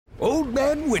Old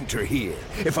Man Winter here.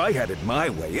 If I had it my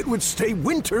way, it would stay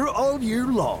winter all year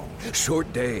long.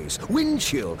 Short days, wind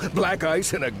chill, black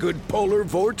ice, and a good polar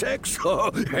vortex.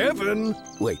 Oh, heaven!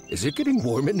 Wait, is it getting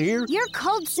warm in here? Your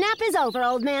cold snap is over,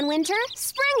 Old Man Winter.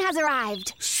 Spring has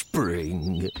arrived.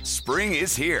 Spring. Spring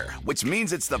is here, which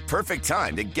means it's the perfect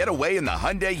time to get away in the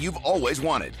Hyundai you've always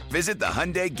wanted. Visit the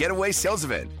Hyundai Getaway Sales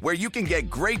Event, where you can get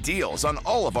great deals on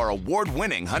all of our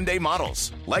award-winning Hyundai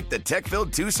models, like the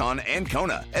tech-filled Tucson and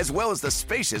Kona, as well as the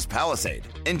spacious Palisade.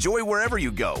 Enjoy wherever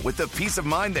you go with the peace of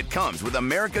mind that comes with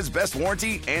America's best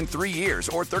warranty and 3 years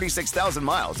or 36,000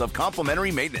 miles of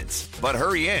complimentary maintenance. But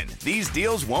hurry in, these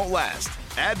deals won't last.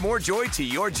 Add more joy to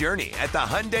your journey at the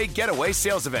Hyundai Getaway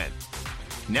Sales Event.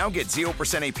 Now get 0%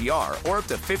 APR or up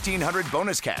to $1,500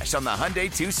 bonus cash on the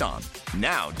Hyundai Tucson.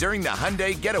 Now, during the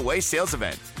Hyundai Getaway Sales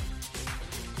Event.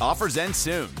 Offers end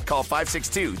soon. Call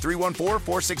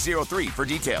 562-314-4603 for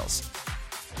details.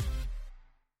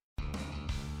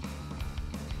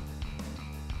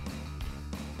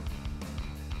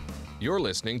 You're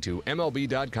listening to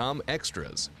MLB.com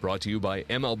Extras, brought to you by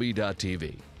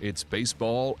MLB.tv. It's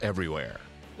baseball everywhere.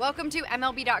 Welcome to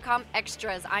MLB.com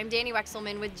Extras. I'm Danny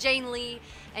Wexelman with Jane Lee,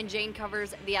 and Jane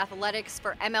covers the athletics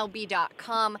for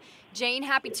MLB.com. Jane,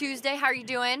 happy Tuesday. How are you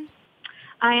doing?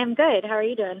 I am good. How are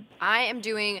you doing? I am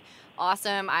doing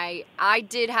awesome. I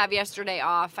did have yesterday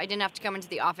off. I didn't have to come into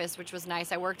the office, which was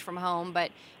nice. I worked from home, but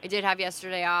I did have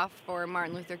yesterday off for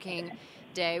Martin Luther King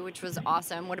Day, which was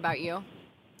awesome. What about you?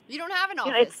 You don't have an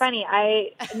office. It's funny.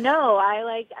 I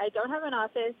don't have an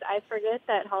office. I forget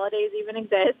that holidays even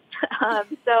exist.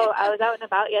 So I was out and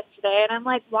about yesterday, and I'm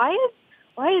like, why is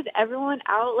everyone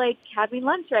out like having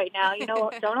lunch right now? You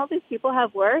know, don't all these people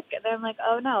have work? And then I'm like,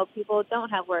 oh no, people don't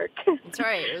have work. That's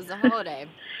right. It was a holiday.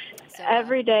 So,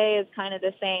 every day is kind of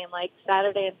the same. Like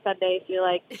Saturday and Sunday feel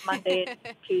like Monday and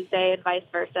Tuesday, and vice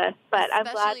versa. But I'm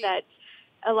glad that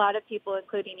a lot of people,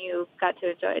 including you, got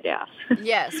to enjoy a day off.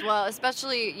 Yes, well,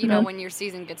 especially, you know, when your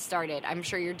season gets started. I'm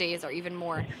sure your days are even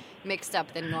more mixed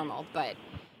up than normal, but...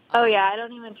 Oh, yeah, I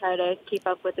don't even try to keep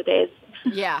up with the days.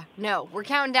 Yeah, no, we're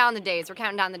counting down the days.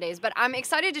 But I'm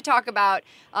excited to talk about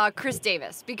Chris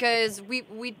Davis because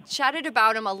we chatted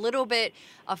about him a little bit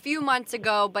a few months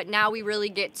ago, but now we really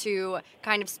get to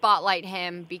kind of spotlight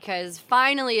him because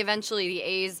finally, eventually, the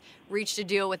A's reached a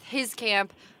deal with his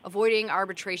camp, avoiding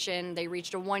arbitration. They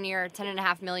reached a 1-year,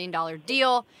 $10.5 million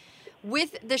deal.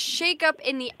 With the shakeup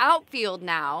in the outfield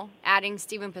now, adding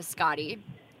Stephen Piscotty,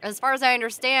 as far as I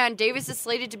understand, Davis is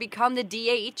slated to become the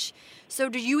DH. So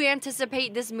do you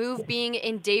anticipate this move being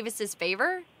in Davis's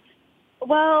favor?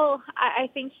 Well, I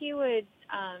think he would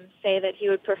say that he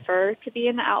would prefer to be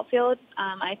in the outfield.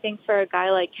 I think for a guy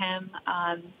like him,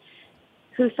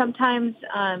 who sometimes,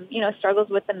 struggles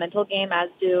with the mental game, as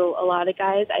do a lot of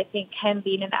guys, I think him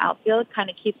being in the outfield kind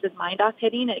of keeps his mind off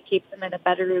hitting. It keeps him in a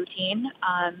better routine.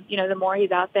 The more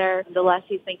he's out there, the less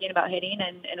he's thinking about hitting.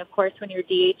 And of course, when you're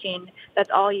DHing, that's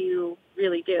all you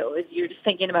really do is you're just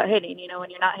thinking about hitting. You know, when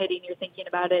you're not hitting, you're thinking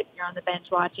about it. You're on the bench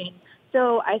watching.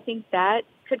 So I think that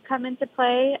could come into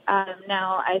play.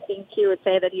 Now, I think he would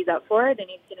say that he's up for it and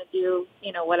he's going to do,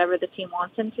 whatever the team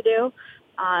wants him to do.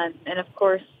 And of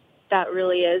course, that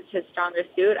really is his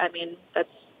strongest suit. I mean, it's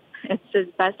his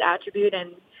best attribute,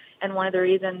 and one of the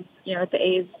reasons, the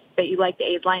A's, that you like the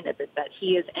A's lineup is that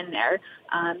he is in there.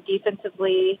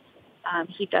 Defensively,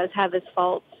 he does have his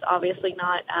faults, obviously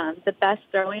not the best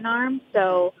throwing arm.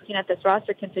 So looking at this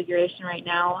roster configuration right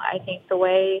now, I think the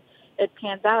way it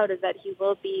pans out is that he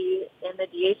will be in the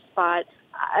DH spot.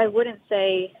 I wouldn't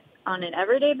say on an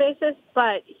everyday basis,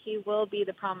 but he will be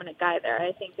the prominent guy there.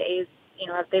 I think the A's,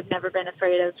 they've never been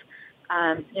afraid of,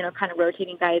 kind of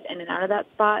rotating guys in and out of that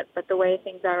spot. But the way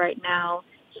things are right now,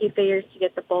 he figures to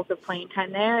get the bulk of playing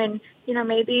time there. And,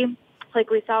 maybe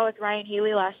like we saw with Ryan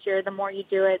Healy last year, the more you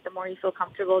do it, the more you feel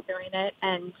comfortable doing it.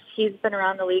 And he's been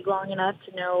around the league long enough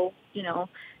to know,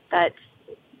 that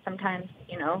sometimes,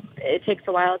 it takes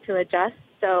a while to adjust.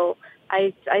 So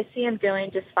I see him doing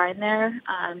just fine there.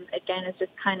 Again, it's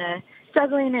just kind of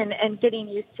struggling and getting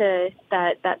used to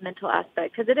that mental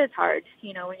aspect, because it is hard,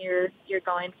 when you're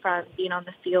going from being on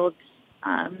the field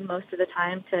most of the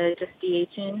time to just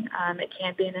DHing. It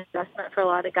can be an adjustment for a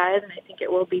lot of guys, and I think it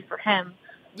will be for him.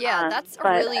 Yeah, that's a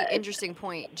really interesting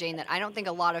point, Jane, that I don't think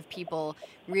a lot of people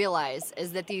realize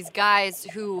is that these guys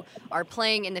who are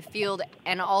playing in the field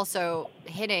and also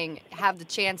hitting have the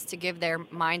chance to give their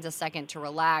minds a second to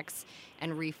relax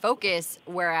and refocus,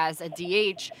 whereas a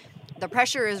DH, the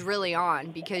pressure is really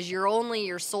on because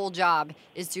your sole job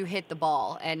is to hit the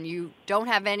ball, and you don't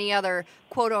have any other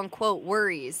quote-unquote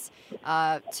worries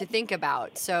to think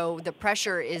about. So the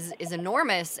pressure is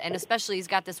enormous, and especially he's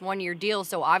got this one-year deal,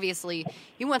 so obviously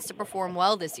he wants to perform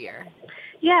well this year.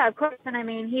 Yeah, of course. And I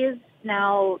mean, he's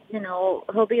now,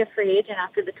 he'll be a free agent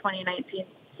after the 2019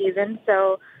 season.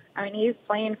 So, I mean, he's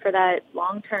playing for that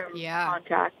long-term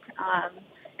contract.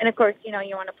 And of course, you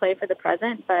want to play for the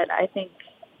present, but I think,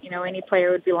 any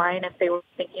player would be lying if they were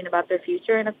thinking about their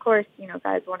future. And of course,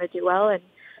 guys want to do well,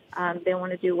 and they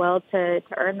want to do well to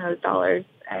earn those dollars.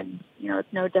 And,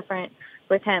 it's no different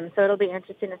with him. So it'll be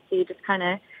interesting to see just kind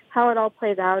of how it all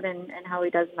plays out and how he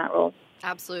does in that role.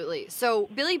 Absolutely. So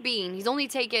Billy Beane, he's only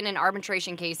taken an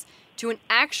arbitration case to an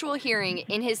actual hearing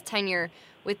in his tenure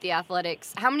with the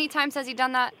Athletics. How many times has he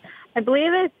done that? I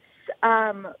believe it's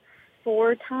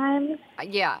 4 times.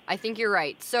 Yeah, I think you're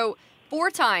right. So 4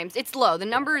 times. It's low. The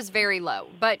number is very low.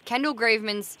 But Kendall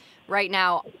Graveman's right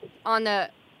now on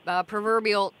the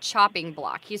proverbial chopping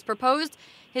block. He's proposed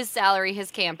his salary,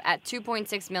 his camp, at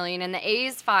 $2.6 million, and the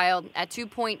A's filed at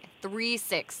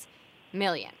 $2.36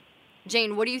 million.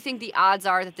 Jane, what do you think the odds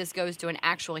are that this goes to an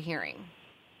actual hearing?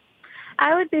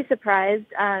 I would be surprised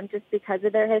just because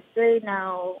of their history.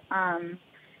 Now,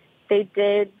 they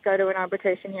did go to an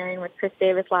arbitration hearing with Chris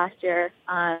Davis last year.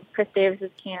 Chris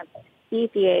Davis's camp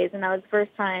beat the A's, and that was the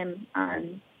first time,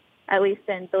 at least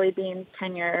in Billy Beane's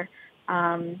tenure,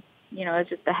 as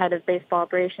just the head of baseball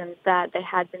operations, that they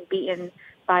had been beaten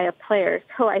by a player.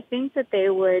 So I think that they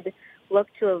would look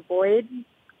to avoid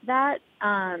that.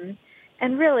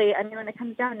 And really, I mean, when it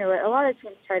comes down to it, a lot of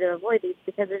teams try to avoid these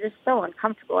because they're just so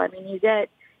uncomfortable. I mean, you get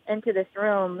into this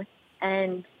room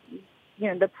and,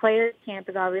 the player's camp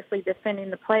is obviously defending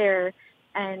the player.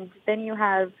 And then you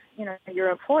have, your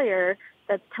employer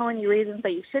that's telling you reasons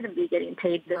that you shouldn't be getting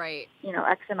paid this, right.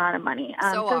 X amount of money.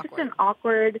 So it's just an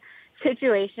awkward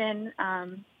situation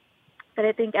that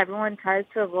I think everyone tries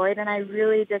to avoid. And I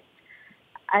really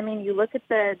you look at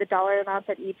the dollar amount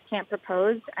that each camp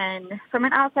proposed, and from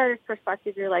an outsider's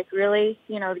perspective, you're like, really?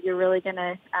 You're really going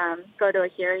to go to a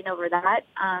hearing over that?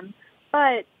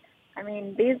 But, I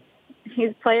mean,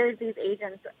 these players, these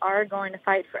agents are going to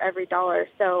fight for every dollar.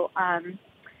 So,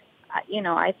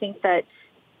 I think that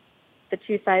the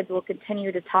two sides will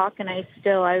continue to talk, and I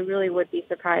really would be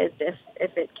surprised if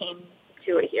it came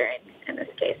to a hearing in this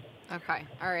case. Okay.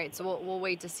 All right. So we'll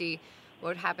wait to see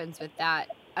what happens with that.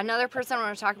 Another person I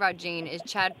want to talk about, Jane, is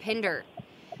Chad Pinder.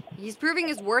 He's proving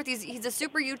his worth. He's a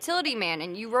super utility man,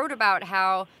 and you wrote about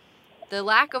how the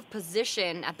lack of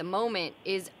position at the moment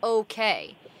is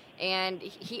okay. And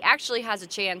he actually has a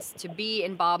chance to be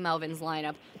in Bob Melvin's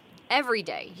lineup every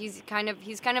day. He's kind of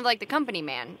like the company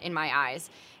man in my eyes.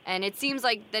 And it seems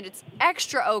like that it's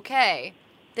extra okay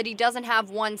that he doesn't have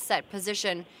one set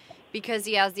position because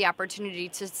he has the opportunity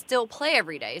to still play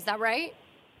every day. Is that right?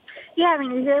 Yeah, I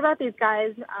mean, you hear about these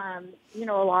guys, a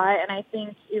lot, and I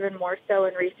think even more so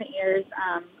in recent years.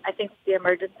 I think the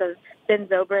emergence of Ben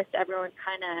Zobrist, everyone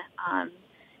kind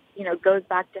of, goes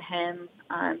back to him,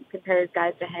 compares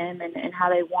guys to him, and how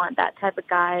they want that type of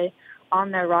guy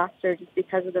on their roster just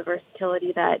because of the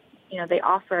versatility that, they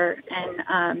offer.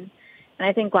 And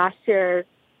I think last year,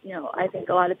 I think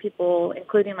a lot of people,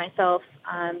 including myself,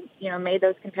 made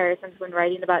those comparisons when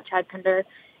writing about Chad Pinder.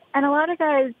 And a lot of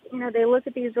guys, they look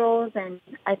at these roles, and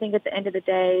I think at the end of the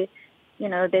day,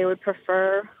 they would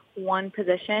prefer one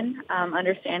position,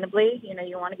 understandably.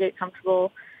 You want to get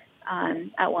comfortable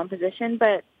at one position.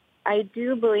 But I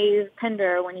do believe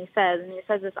Pinder when he says, and he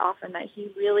says this often, that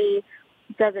he really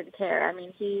doesn't care. I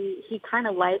mean, he kind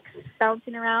of likes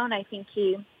bouncing around. I think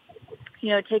he,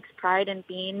 takes pride in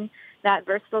being that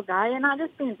versatile guy, and not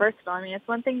just being versatile. I mean, it's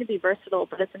one thing to be versatile,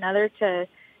 but it's another to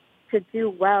do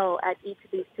well at each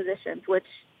of these positions, which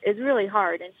is really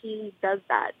hard, and he does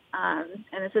that. And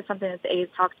this is something that the A's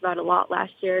talked about a lot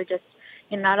last year, just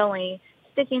not only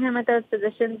sticking him at those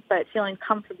positions, but feeling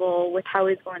comfortable with how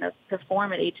he's going to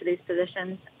perform at each of these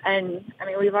positions. And, I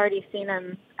mean, we've already seen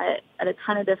him at a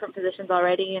ton of different positions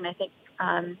already, and I think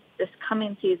this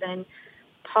coming season,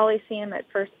 probably see him at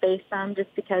first base some,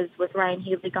 just because with Ryan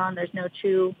Healy gone, there's no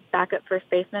true backup first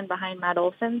baseman behind Matt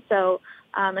Olson. So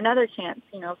another chance,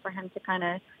 for him to kind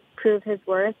of prove his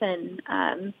worth. And,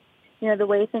 the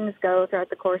way things go throughout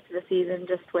the course of the season,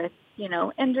 just with,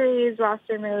 injuries,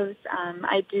 roster moves,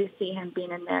 I do see him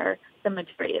being in there the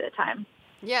majority of the time.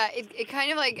 Yeah, it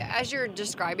kind of like, as you're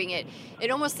describing it, it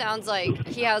almost sounds like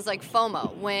he has like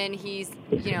FOMO when he's,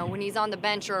 when he's on the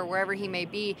bench or wherever he may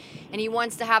be, and he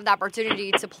wants to have the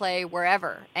opportunity to play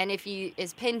wherever. And if he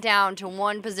is pinned down to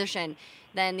one position,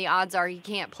 then the odds are he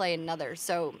can't play another.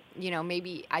 So,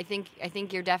 maybe I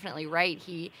think you're definitely right.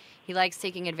 He likes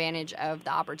taking advantage of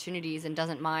the opportunities and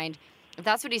doesn't mind. If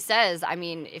that's what he says, I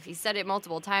mean, if he said it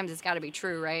multiple times, it's got to be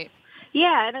true, right?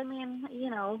 Yeah, and I mean,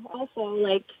 also,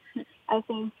 like, I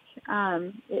think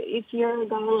if you're a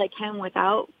guy like him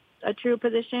without a true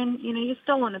position, you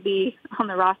still want to be on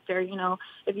the roster.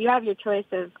 If you have your choice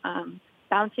of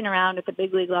bouncing around at the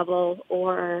big league level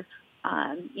or,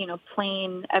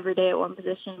 playing every day at one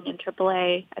position in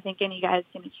AAA, I think any guy's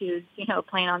going to choose,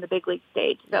 playing on the big league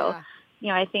stage. So,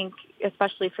 I think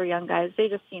especially for young guys, they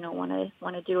just,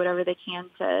 want to do whatever they can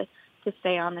to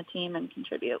stay on the team and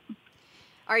contribute.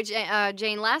 All right,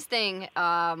 Jane, last thing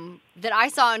that I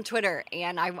saw on Twitter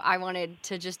and I wanted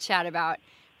to just chat about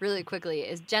really quickly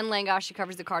is Jen Langosh, who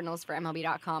covers the Cardinals for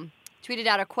MLB.com, tweeted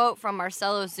out a quote from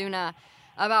Marcell Ozuna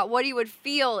about what he would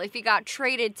feel if he got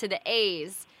traded to the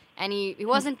A's, and he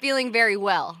wasn't feeling very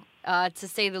well, to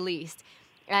say the least.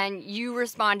 And you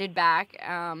responded back,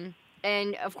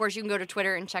 and of course you can go to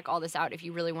Twitter and check all this out if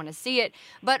you really want to see it.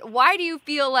 But why do you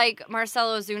feel like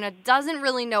Marcell Ozuna doesn't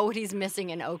really know what he's missing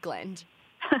in Oakland?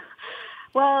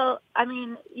 Well, I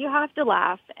mean, you have to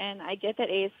laugh, and I get that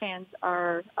A's fans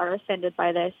are offended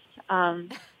by this.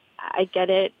 I get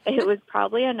it. It was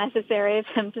probably unnecessary of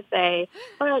him to say,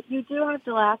 but you do have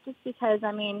to laugh just because,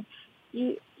 I mean,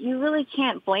 you really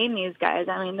can't blame these guys.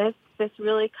 I mean, this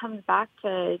really comes back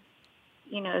to,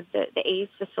 the A's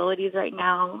facilities right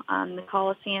now, the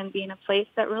Coliseum being a place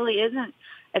that really isn't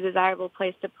a desirable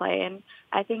place to play. And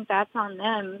I think that's on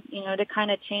them, to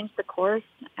kind of change the course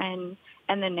and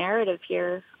the narrative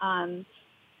here,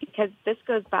 because this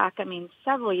goes back, I mean,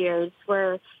 several years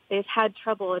where they've had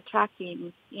trouble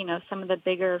attracting, some of the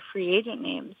bigger free agent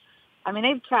names. I mean,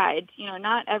 they've tried,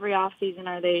 not every offseason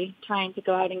are they trying to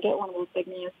go out and get one of those big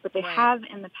names, but they have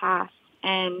in the past.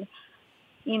 And,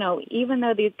 even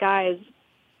though these guys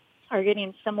are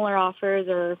getting similar offers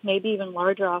or maybe even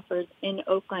larger offers in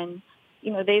Oakland,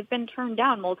 they've been turned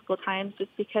down multiple times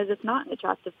just because it's not an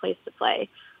attractive place to play.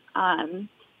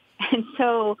 And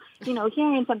so,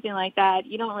 hearing something like that,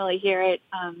 you don't really hear it,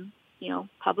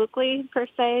 publicly per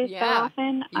se so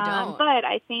often. But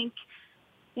I think,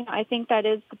 I think that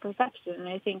is the perception. And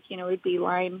I think, we'd be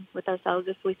lying with ourselves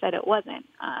if we said it wasn't.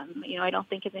 I don't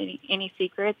think it's any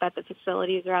secret that the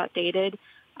facilities are outdated.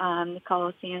 The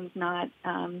Coliseum's not,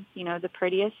 the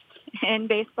prettiest in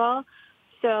baseball.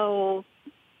 So,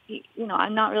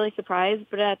 I'm not really surprised.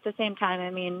 But at the same time, I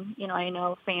mean, I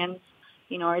know fans,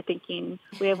 are thinking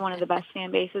we have one of the best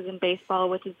fan bases in baseball,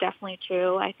 which is definitely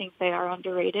true. I think they are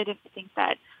underrated. I think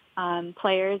that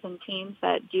players and teams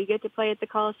that do get to play at the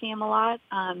Coliseum a lot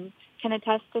can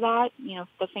attest to that.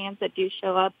 The fans that do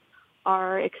show up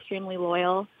are extremely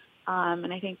loyal,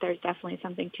 and I think there's definitely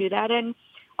something to that. And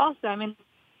also, I mean,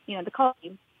 the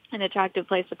Coliseum, an attractive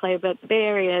place to play, but the Bay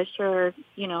Area is sure,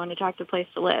 an attractive place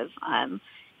to live. I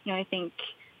think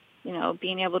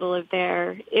being able to live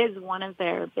there is one of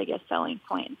their biggest selling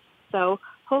points. So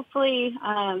hopefully,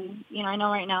 I know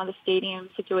right now the stadium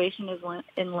situation is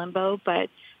in limbo, but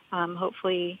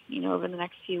hopefully, over the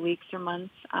next few weeks or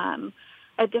months,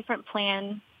 a different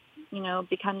plan,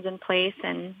 becomes in place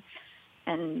and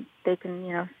they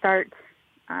can, start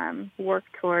work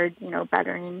toward,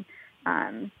 bettering,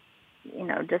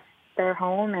 just their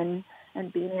home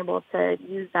and being able to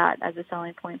use that as a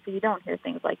selling point so you don't hear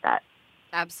things like that.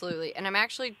 Absolutely. And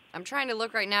I'm trying to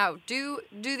look right now. Do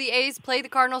the A's play the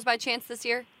Cardinals by chance this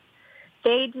year?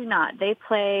 They do not. They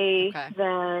play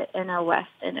the NL West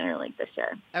and Interleague this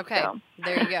year. Okay. So.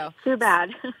 There you go. Too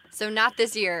bad. So not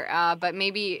this year, but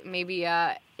maybe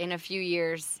in a few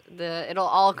years it'll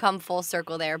all come full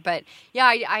circle there. But yeah,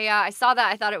 I saw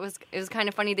that. I thought it was kind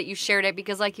of funny that you shared it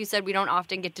because, like you said, we don't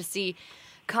often get to see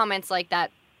comments like that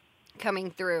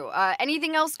coming through.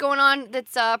 Anything else going on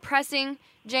that's pressing,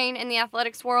 Jane, in the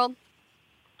athletics world?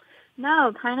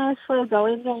 No, kind of slow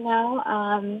going right now.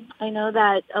 I know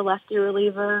that a lefty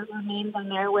reliever remains on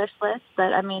their wish list,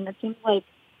 but I mean, it seems like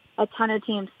a ton of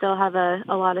teams still have a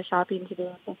lot of shopping to do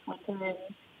at this winter, and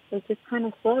it's just kind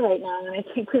of slow right now. And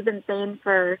I think we've been saying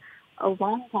for a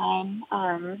long time,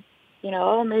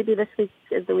 maybe this week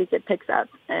is the week it picks up.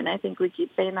 And I think we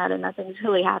keep saying that and nothing's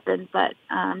really happened. But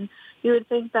you would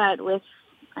think that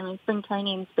spring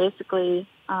training's basically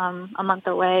a month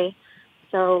away.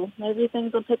 So maybe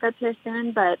things will pick up here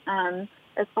soon. But,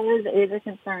 as far as the A's are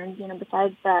concerned,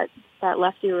 besides that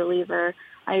lefty reliever,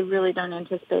 I really don't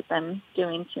anticipate them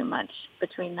doing too much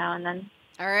between now and then.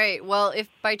 All right. Well, if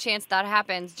by chance that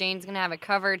happens, Jane's going to have it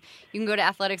covered. You can go to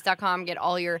athletics.com, get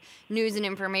all your news and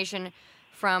information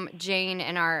from Jane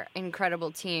and our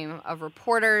incredible team of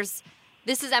reporters.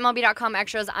 This is MLB.com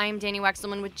Extras. I'm Danny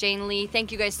Wexelman with Jane Lee.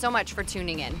 Thank you guys so much for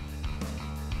tuning in.